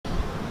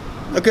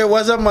Okay,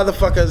 what's up,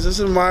 motherfuckers? This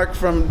is Mark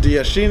from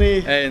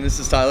Diashini. Hey, and this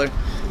is Tyler.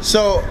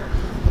 So,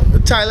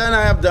 Tyler and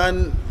I have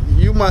done,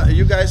 you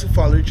guys who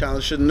follow the channel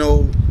should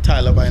know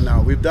Tyler by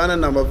now. We've done a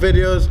number of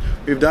videos,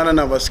 we've done a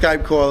number of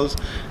Skype calls,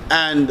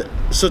 and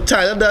so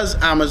Tyler does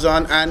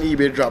Amazon and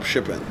eBay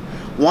dropshipping.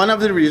 One of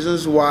the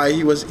reasons why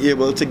he was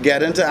able to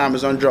get into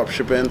Amazon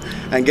dropshipping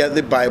and get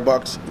the buy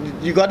box,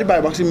 you got the buy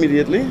box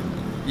immediately?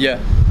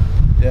 Yeah.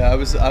 Yeah,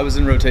 I was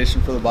in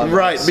rotation for the buy box.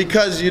 Right,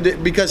 because he did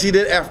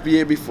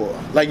FBA before.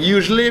 Like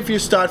usually if you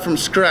start from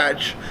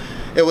scratch,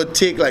 it would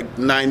take like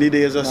 90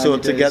 days or so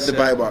to get the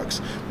buy box.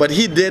 But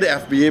he did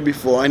FBA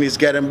before and he's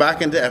getting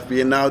back into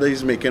FBA now that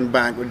he's making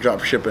bank with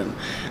drop shipping.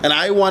 And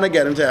I want to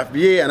get into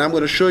FBA and I'm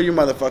going to show you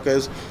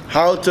motherfuckers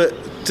how to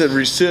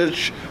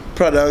research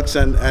products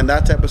and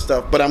that type of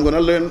stuff. But I'm going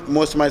to learn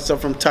most of my stuff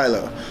from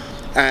Tyler.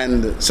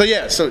 And so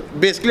yeah, so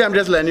basically I'm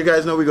just letting you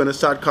guys know we're going to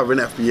start covering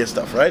FBA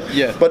stuff, right?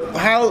 Yeah. But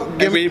how...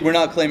 we're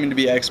not claiming to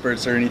be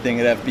experts or anything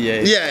at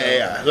FBA.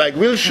 Yeah. Like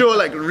we'll show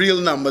like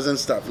real numbers and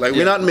stuff. Like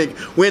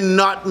we're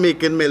not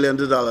making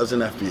millions of dollars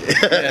in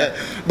FBA. Yeah.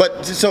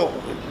 But so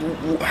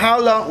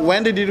how long,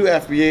 when did you do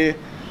FBA?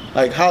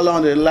 Like how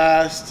long did it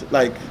last?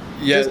 Like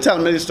just tell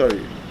me the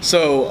story.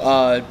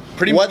 So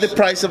pretty what much the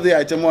price of the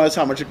item was,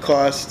 how much it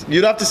cost.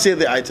 You'd have to say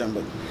the item,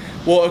 but...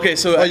 Well, okay,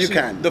 so actually, you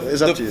can. The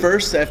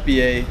first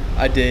FBA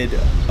I did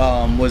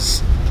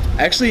was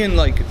actually in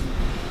like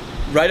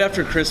right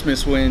after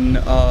Christmas when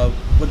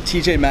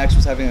TJ Maxx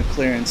was having a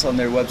clearance on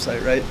their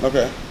website, right?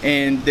 Okay.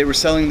 And they were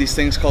selling these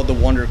things called the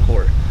Wonder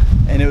Core,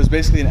 and it was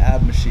basically an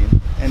ab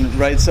machine,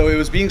 and so it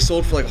was being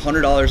sold for like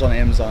 $100 on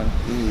Amazon,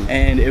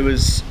 and it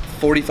was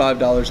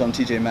 $45 on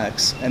TJ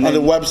Maxx. And on the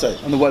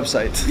website. On the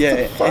website,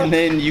 yeah. And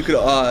then you could,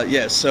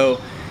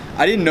 So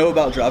I didn't know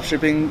about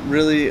dropshipping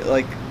really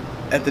like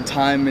at the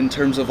time in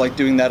terms of like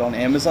doing that on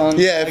Amazon.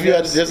 Yeah, if you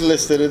had just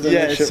listed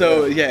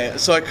it.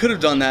 So I could have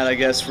done that, I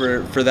guess,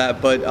 for that,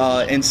 but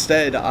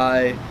instead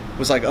I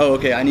was like, oh,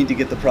 okay, I need to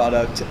get the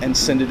product and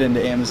send it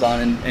into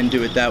Amazon and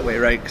do it that way,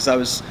 right? Because I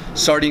was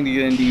starting to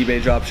get into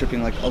eBay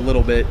dropshipping like a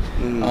little bit,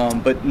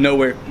 but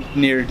nowhere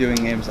near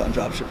doing Amazon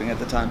dropshipping at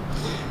the time.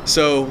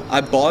 So I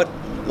bought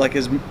like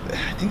I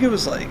think it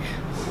was like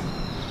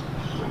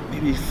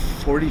maybe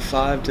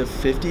 45 to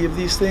 50 of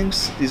these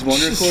things, these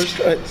Wonder Cores.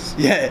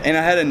 Yeah, and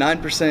I had a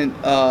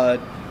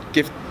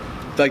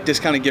 9%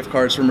 discounted gift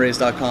cards from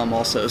Raise.com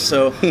also,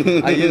 so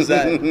I used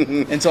that,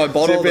 and so I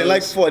bought all those.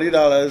 Like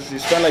 $40, you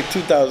spent like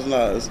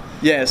 $2,000.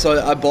 Yeah,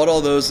 so I bought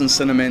all those and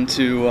sent them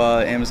into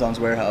Amazon's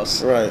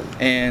warehouse. Right.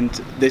 And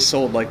they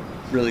sold like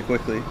really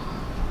quickly.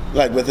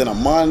 Like within a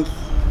month,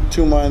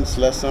 2 months,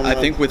 less than a month?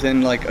 I think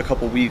within like a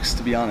couple weeks,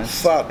 to be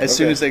honest. As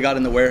soon as they got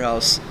in the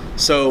warehouse.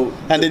 So.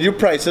 And did you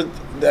price it?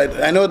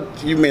 I know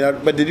you may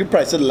not, but did you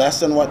price it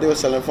less than what they were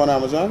selling for on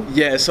Amazon?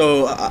 Yeah,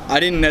 so I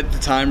didn't at the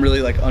time really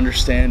like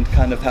understand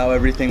kind of how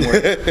everything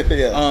worked.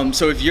 Yeah.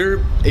 So if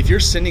you're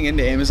sending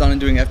into Amazon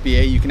and doing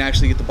FBA, you can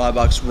actually get the buy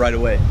box right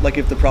away. Like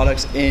if the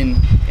product's in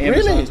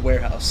Amazon's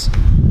warehouse.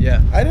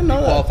 Yeah. I didn't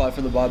know that. You qualify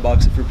for the buy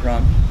box if you're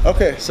Prime.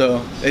 Okay.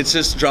 So it's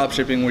just drop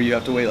shipping where you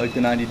have to wait like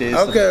the 90 days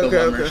to fulfill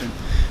by merchant.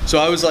 So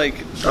I was like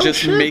making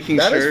sure.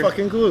 That is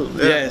fucking cool.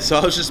 Yeah. So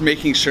I was just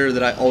making sure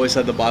that I always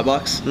had the buy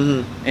box,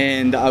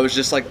 and I was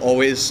just like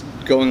always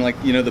going like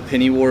the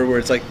penny war where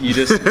it's like you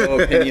just go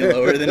a penny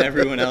lower than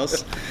everyone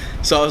else.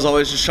 So I was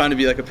always just trying to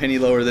be like a penny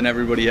lower than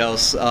everybody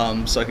else,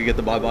 so I could get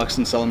the buy box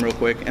and sell them real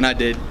quick, and I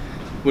did,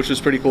 which was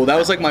pretty cool. That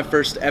was like my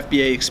first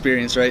FBA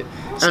experience, right?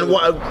 So, and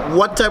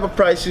what type of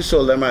price you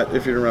sold them at,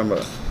 if you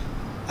remember?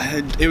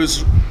 It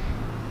was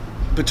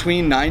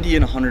between $90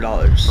 and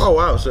 $100. Oh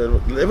wow!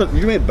 So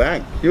you made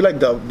bank. You like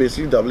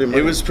basically doubling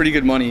money. It was pretty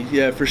good money,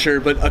 yeah, for sure.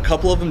 But a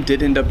couple of them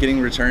did end up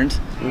getting returned,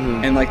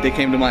 and like they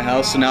came to my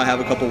house. So now I have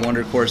a couple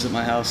Wonder Cores at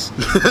my house.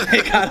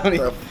 Like,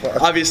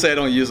 obviously, I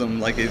don't use them,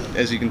 like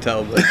as you can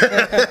tell. But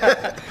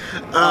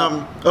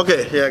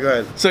okay, yeah,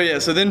 go ahead.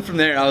 So then from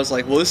there, I was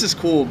like, well, this is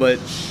cool, but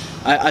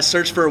I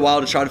searched for a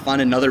while to try to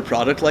find another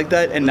product like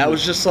that, and that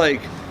was just like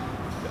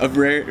a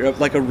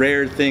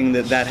rare thing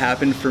that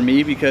happened for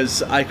me,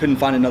 because I couldn't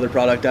find another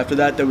product after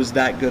that was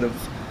that good of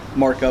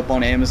markup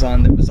on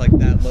Amazon that was like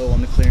that low on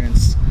the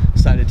clearance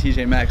side of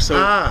TJ Maxx. So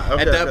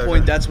at that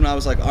point, that's when I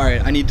was like, all right,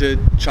 I need to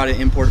try to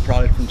import a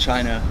product from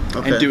China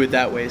and do it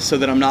that way, so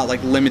that I'm not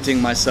like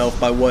limiting myself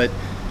by what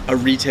a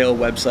retail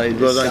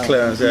website is on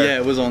clearance. Yeah,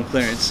 it was on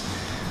clearance.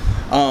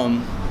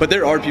 But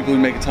there are people who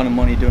make a ton of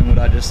money doing what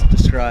I just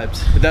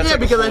described. But that's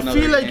because I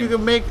feel like you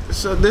can make,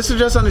 so this is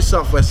just on the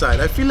software side,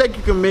 I feel like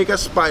you can make a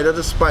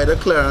spider-to-spider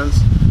clearance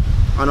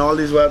on all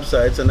these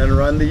websites and then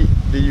run the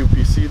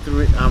UPC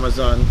through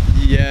Amazon.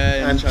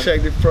 Yeah. And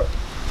check the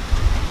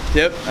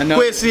Yep, I know.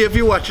 Wait, see, if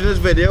you're watching this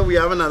video, we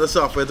have another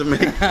software to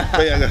make. But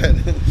yeah, go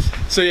ahead.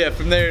 So yeah,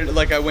 from there,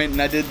 like I went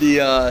and I did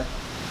the,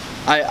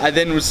 I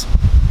then was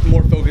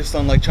more focused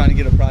on like trying to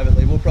get a private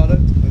label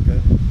product.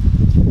 Okay.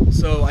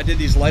 So I did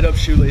these light up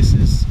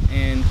shoelaces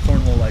and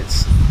cornhole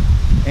lights.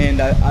 And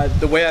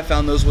the way I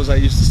found those was I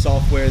used the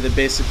software that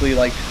basically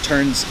like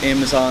turns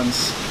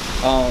Amazon's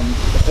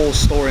whole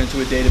store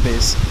into a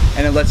database,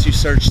 and it lets you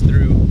search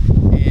through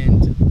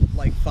and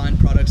like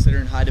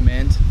high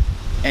demand.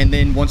 And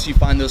then once you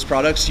find those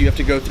products, you have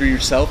to go through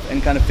yourself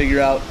and kind of figure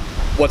out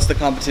what's the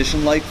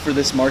competition like for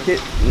this market.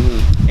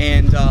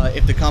 And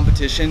if the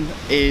competition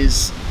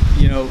is,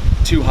 you know,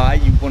 too high,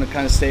 you want to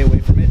kind of stay away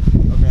from it.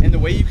 And the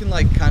way you can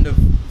like kind of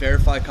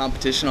verify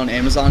competition on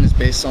Amazon is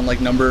based on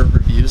like number of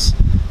reviews.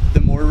 The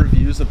more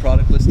reviews the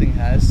product listing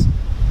has,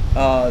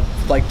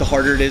 like the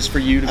harder it is for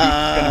you to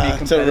be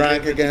competitive, to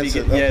rank against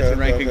it. To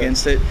rank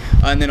against it.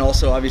 And then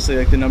also obviously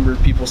like the number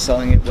of people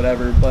selling it,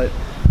 whatever. But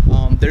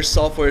there's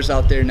softwares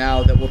out there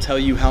now that will tell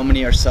you how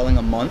many are selling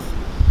a month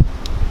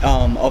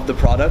of the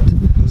product.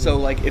 So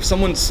like if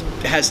someone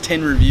has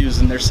 10 reviews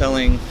and they're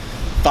selling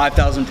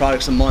 5,000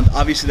 products a month,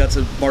 obviously that's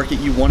a market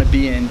you want to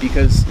be in,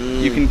 because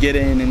you can get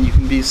in and you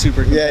can be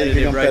super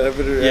competitive, right?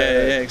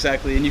 Yeah,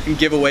 exactly. And you can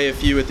give away a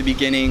few at the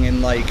beginning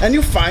and like. And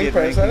you find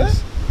products like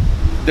that?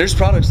 There's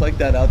products like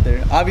that out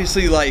there.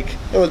 Obviously, like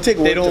it will take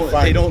they don't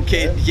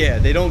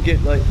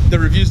get like the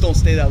reviews don't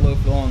stay that low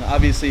for long.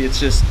 Obviously, it's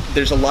just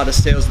there's a lot of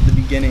sales at the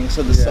beginning,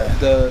 so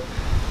the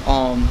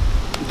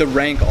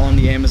rank on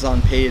the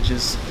Amazon page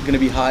is going to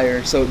be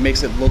higher, so it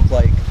makes it look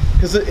like,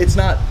 because it's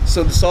not,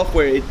 so the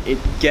software it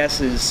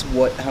guesses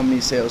how many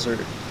sales are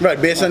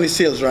based on the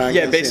sales rank.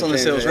 Yeah, based on the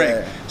sales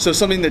rank. So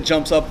something that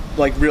jumps up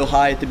like real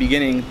high at the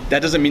beginning,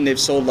 that doesn't mean they've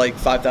sold like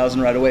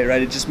 5,000 right away,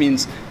 right? It just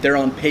means they're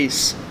on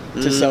pace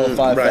to sell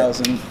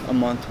 5,000 a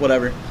month,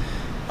 whatever.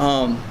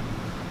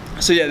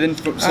 So yeah, then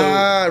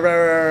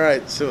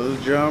right. So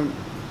jump.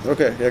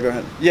 Okay, yeah, go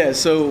ahead. Yeah,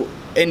 so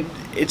and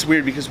it's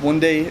weird because one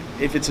day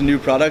if it's a new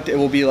product, it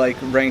will be like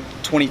ranked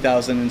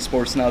 20,000 in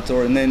sports and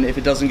outdoor, and then if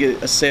it doesn't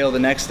get a sale the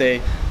next day,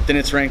 then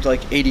it's ranked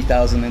like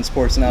 80,000 in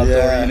sports and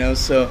outdoor. You know,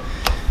 so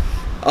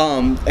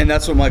and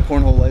that's what my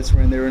cornhole lights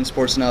were in. They were in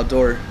sports and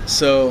outdoor.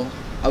 So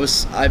I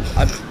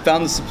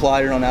found the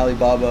supplier on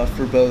Alibaba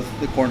for both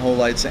the cornhole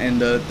lights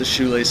and the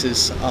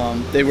shoelaces.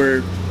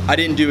 I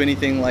didn't do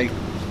anything like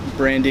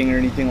branding or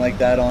anything like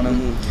that on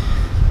them.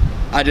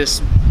 I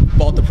just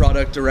bought the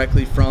product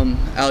directly from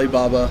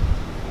Alibaba,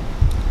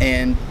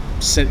 and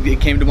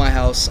it came to my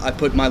house. I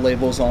put my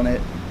labels on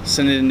it,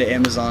 sent it into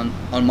Amazon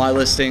on my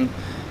listing,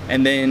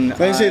 and then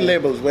when you say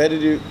labels, where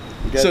did you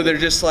get so they're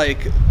just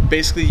like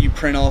basically you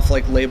print off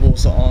like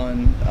labels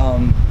on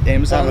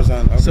Amazon.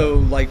 Okay. So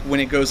like when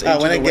it goes into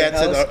the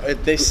warehouse,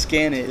 they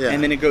scan it,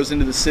 and then it goes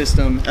into the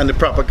system and the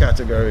proper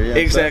category. Yeah,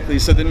 exactly.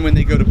 So then when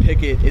they go to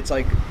pick it, it's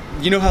like,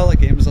 you know how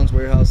like Amazon's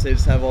warehouse, they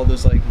just have all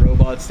those like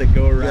robots that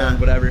go around,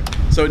 whatever.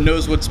 So it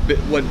knows what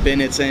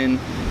bin it's in,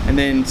 and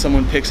then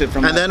someone picks it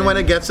from. And then when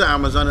it gets to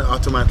Amazon, it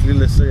automatically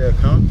lists your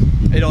account.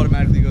 It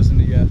automatically goes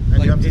into And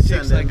like it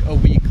takes like a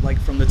week, like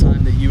from the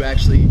time that you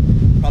actually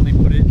probably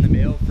put it in the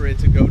mail for it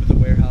to go to the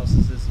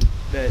warehouses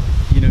that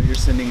you're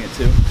sending it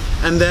to.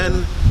 And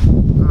then,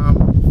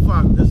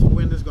 fuck, this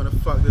wind is gonna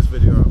fuck this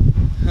video up.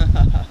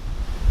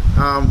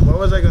 What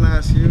was I gonna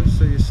ask you?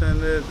 So you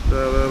send it,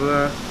 blah blah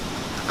blah.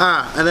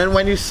 And then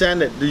when you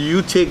send it, do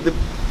you take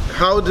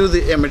how do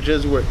the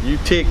images work? You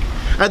take,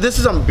 this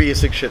is some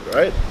basic shit,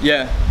 right?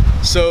 Yeah.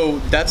 So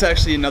that's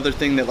actually another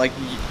thing that like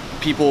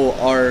people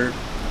are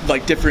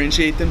like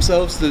differentiate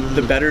themselves.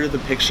 The better the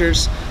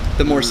pictures,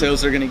 the more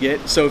sales they're gonna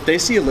get. So if they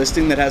see a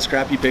listing that has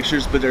crappy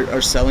pictures but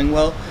are selling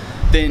well,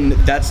 then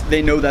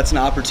they know that's an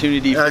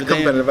opportunity for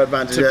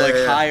them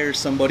to hire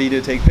somebody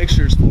to take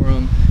pictures for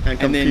them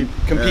and then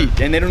compete.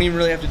 And they don't even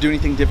really have to do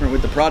anything different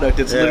with the product.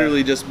 It's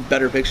literally just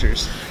better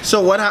pictures.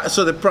 So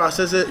so the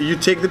process is you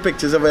take the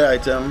pictures of an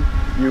item,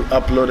 you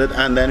upload it,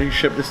 and then you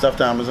ship the stuff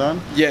to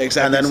Amazon. Yeah,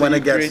 exactly. And then so when you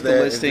it gets create there,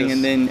 the listing,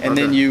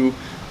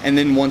 and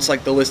then once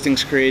like the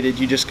listing's created,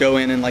 you just go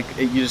in and like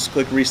you just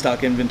click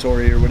restock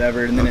inventory or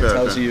whatever, and then it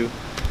tells you,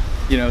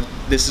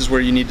 this is where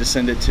you need to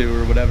send it to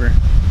or whatever.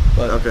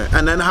 But,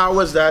 and then how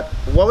was that?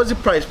 What was the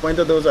price point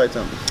of those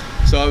items?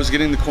 So I was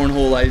getting the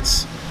cornhole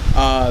lights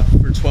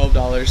for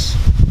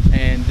 $12,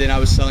 and then I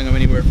was selling them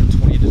anywhere from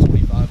 20 to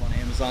 25 on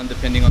Amazon,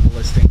 depending on the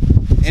listing.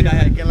 And I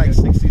had like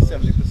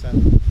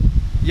 60-70%.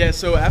 Yeah,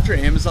 so after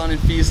Amazon and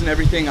fees and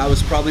everything, I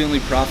was probably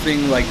only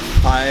profiting like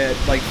 $5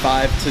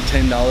 to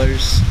 $10.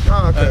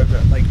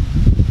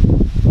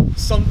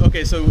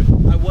 So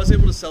I was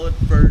able to sell it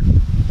for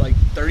like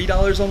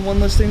 $30 on one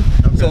listing.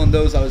 So on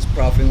those I was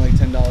profiting like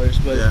 $10,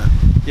 but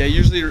yeah,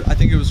 usually I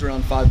think it was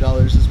around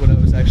 $5 is what I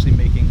was actually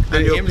making.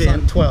 And you're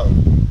paying 12.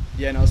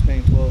 Yeah, and I was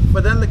paying 12.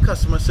 But then the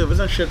customer service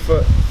and shit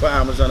for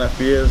Amazon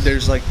FBA is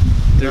there's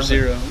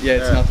zero. Yeah,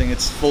 it's nothing.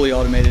 It's fully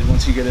automated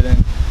once you get it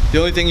in. The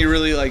only thing you're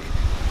really like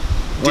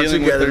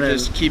dealing with are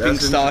just keeping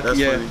stock.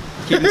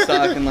 Keeping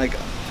stock and like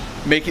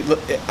making.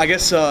 I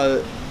guess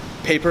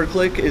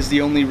pay-per-click is the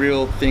only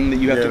real thing that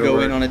you have to go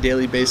in on a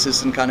daily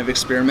basis and kind of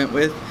experiment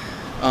with.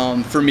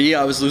 For me,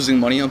 I was losing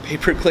money on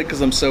pay-per-click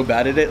because I'm so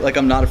bad at it. Like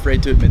I'm not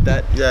afraid to admit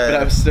that. But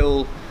I was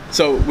still.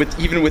 So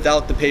even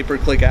without the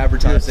pay-per-click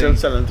advertising, I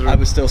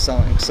was still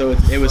selling. So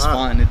it was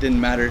fine. It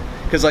didn't matter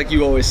because, like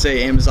you always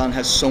say, Amazon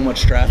has so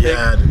much traffic.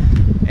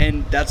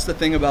 And that's the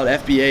thing about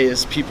FBA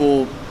is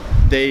people,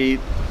 they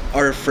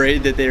are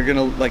afraid that they're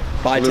gonna like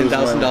buy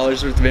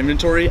 $10,000 worth of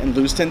inventory and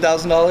lose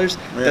 $10,000.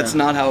 That's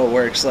not how it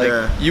works. Like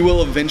you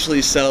will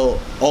eventually sell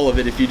all of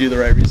it if you do the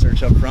right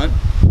research up front.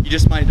 You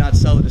just might not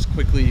sell it as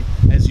quickly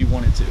as you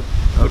wanted to,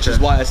 which is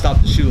why I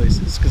stopped the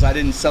shoelaces, because I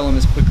didn't sell them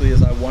as quickly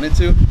as I wanted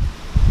to.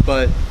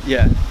 But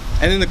yeah,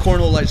 and then the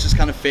cornhole lights just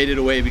kind of faded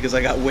away because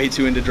I got way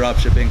too into drop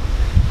shipping,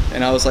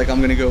 and I was like, I'm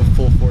gonna go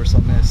full force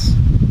on this.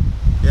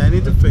 Yeah, I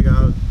need to figure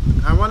out.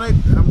 I'm gonna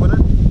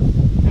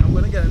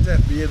get into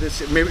FBA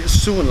this year, maybe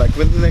soon, like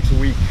within the next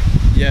week.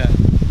 Yeah.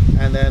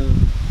 And then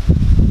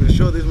we'll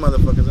show these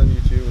motherfuckers on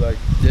YouTube, like.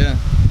 Yeah.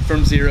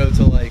 From zero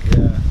to like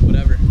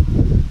whatever.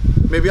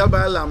 Maybe I'll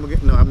buy a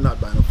Lamborghini. No, I'm not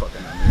buying a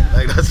fucking Lamborghini.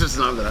 Like that's just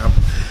not gonna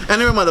happen.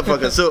 Anyway,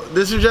 motherfuckers. So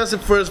this is just the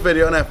first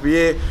video on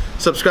FBA.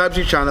 Subscribe to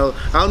your channel.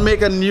 I'll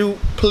make a new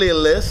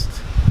playlist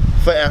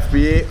for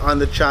FBA on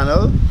the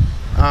channel.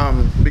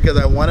 Because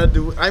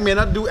I may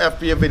not do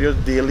FBA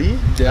videos daily,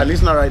 at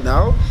least not right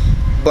now,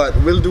 but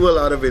we'll do a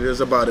lot of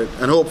videos about it,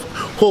 and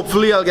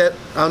hopefully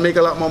I'll make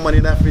a lot more money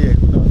in FBA.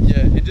 Yeah,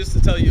 and just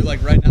to tell you,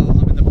 like right now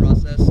I'm in the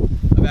process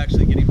of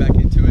actually getting back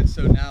into it.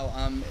 So now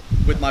I'm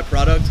with my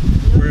product.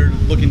 We're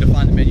looking to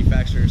find the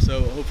manufacturer,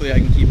 so hopefully I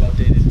can keep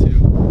updated too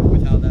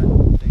with how that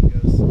thing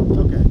goes.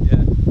 Okay.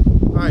 Yeah.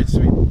 All right,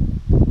 sweet.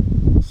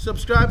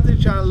 Subscribe to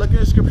the channel. Look in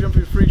the description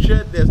for free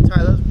shit. There's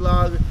Tyler's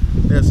blog.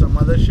 There's some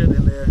other shit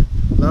in there.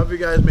 Love you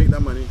guys. Make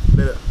that money.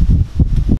 Later.